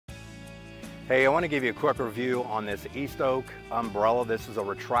Hey, I want to give you a quick review on this East Oak umbrella. This is a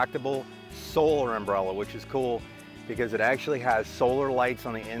retractable solar umbrella, which is cool because it actually has solar lights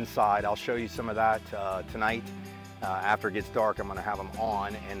on the inside. I'll show you some of that tonight. After it gets dark, I'm going to have them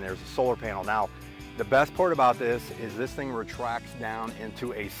on, and there's a solar panel. Now, the best part about this is this thing retracts down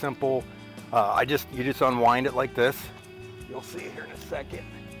into a simple, you just unwind it like this. You'll see it here in a second.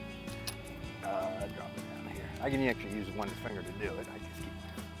 Drop it down here. I can actually use one finger to do it.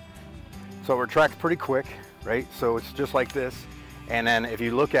 So it retracts pretty quick, right? So it's just like this. And then if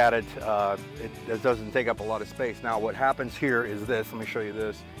you look at it, it doesn't take up a lot of space. Now what happens here is this, let me show you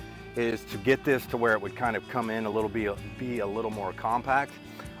this, is to get this to where it would kind of come in a little, be a little more compact.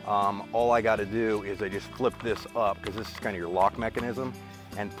 All I gotta do is I just flip this up, because this is kind of your lock mechanism,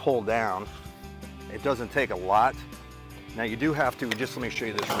 and pull down. It doesn't take a lot. Now you do have to, just let me show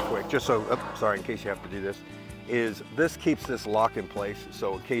you this real quick, just so, sorry, in case you have to do this, is this keeps this lock in place.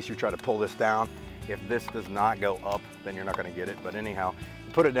 So in case you try to pull this down, if this does not go up, then you're not gonna get it. But anyhow,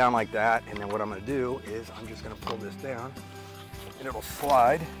 put it down like that, and then what I'm gonna do is I'm just gonna pull this down, and it'll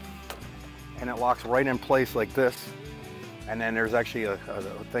slide, and it locks right in place like this. And then there's actually a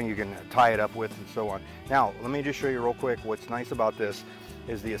thing you can tie it up with and so on. Now, let me just show you real quick. What's nice about this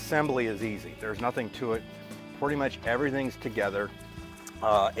is the assembly is easy. There's nothing to it. Pretty much everything's together,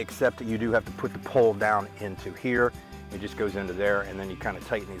 except that you do have to put the pole down into here. It just goes into there, and then you kind of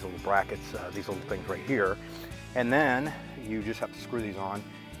tighten these little brackets, these little things right here. And then you just have to screw these on.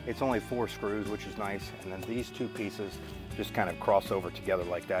 It's only 4 screws, which is nice. And then these 2 pieces just kind of cross over together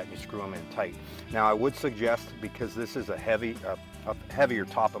like that, and you screw them in tight. Now I would suggest, because this is a heavier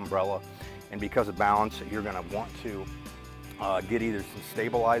top umbrella, and because of balance, you're gonna want to get either some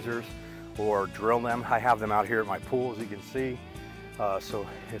stabilizers or drill them. I have them out here at my pool, as you can see. So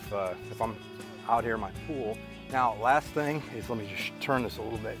if I'm out here in my pool. Now, last thing is, let me just turn this a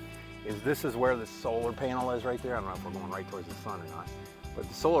little bit, is this is where the solar panel is right there. I don't know if we're going right towards the sun or not, but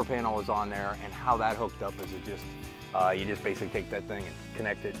the solar panel is on there, and how that hooked up is you just basically take that thing and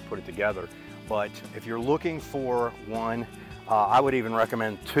connect it, put it together. But if you're looking for one, I would even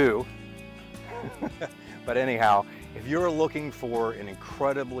recommend 2. But anyhow, if you're looking for an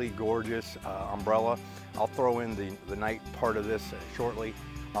incredibly gorgeous umbrella, I'll throw in the night part of this shortly.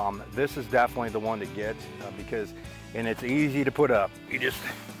 This is definitely the one to get and it's easy to put up. You just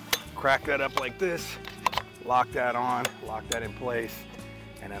crack that up like this, lock that on, lock that in place,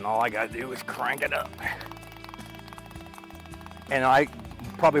 and then all I gotta do is crank it up. And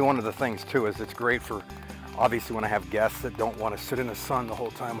probably one of the things too is it's great for, obviously, when I have guests that don't want to sit in the sun the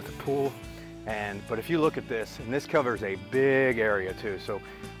whole time with the pool. But if you look at this, and this covers a big area too. So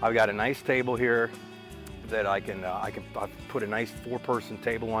I've got a nice table here that I've put a nice 4-person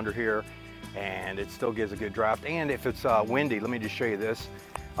table under here, and it still gives a good draft. And if it's windy, let me just show you this.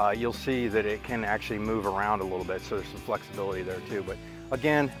 You'll see that it can actually move around a little bit, so there's some flexibility there too. But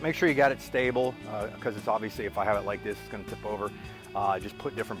again, make sure you got it stable, because it's obviously, if I have it like this, it's going to tip over. Just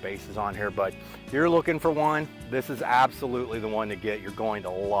put different bases on here. But if you're looking for one, this is absolutely the one to get. You're going to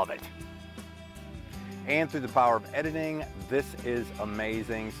love it. And through the power of editing, this is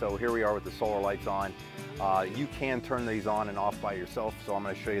amazing. So here we are with the solar lights on. You can turn these on and off by yourself, so I'm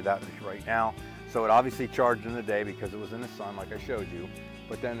going to show you that right now. So it obviously charged in the day because it was in the sun, like I showed you.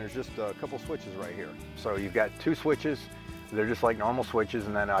 But then there's just a couple switches right here. So you've got 2 switches. They're just like normal switches,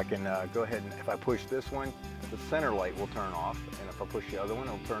 and then I can go ahead and, if I push this one, the center light will turn off, and if I push the other one,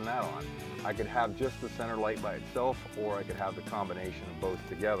 it'll turn that on. I could have just the center light by itself, or I could have the combination of both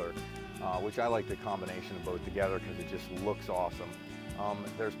together, which I like the combination of both together because it just looks awesome.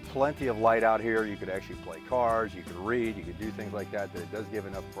 There's plenty of light out here. You could actually play cards, you could read, you could do things like that. That it does give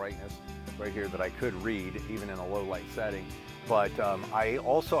enough brightness right here that I could read even in a low light setting. But I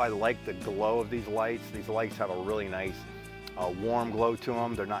like the glow of these lights. These lights have a really nice warm glow to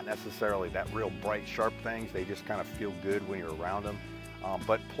them. They're not necessarily that real bright, sharp things. They just kind of feel good when you're around them.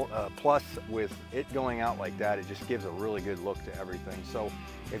 Plus, with it going out like that, it just gives a really good look to everything. So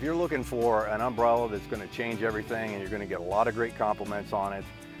if you're looking for an umbrella that's going to change everything, and you're going to get a lot of great compliments on it,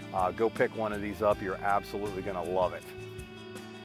 go pick one of these up. You're absolutely going to love it.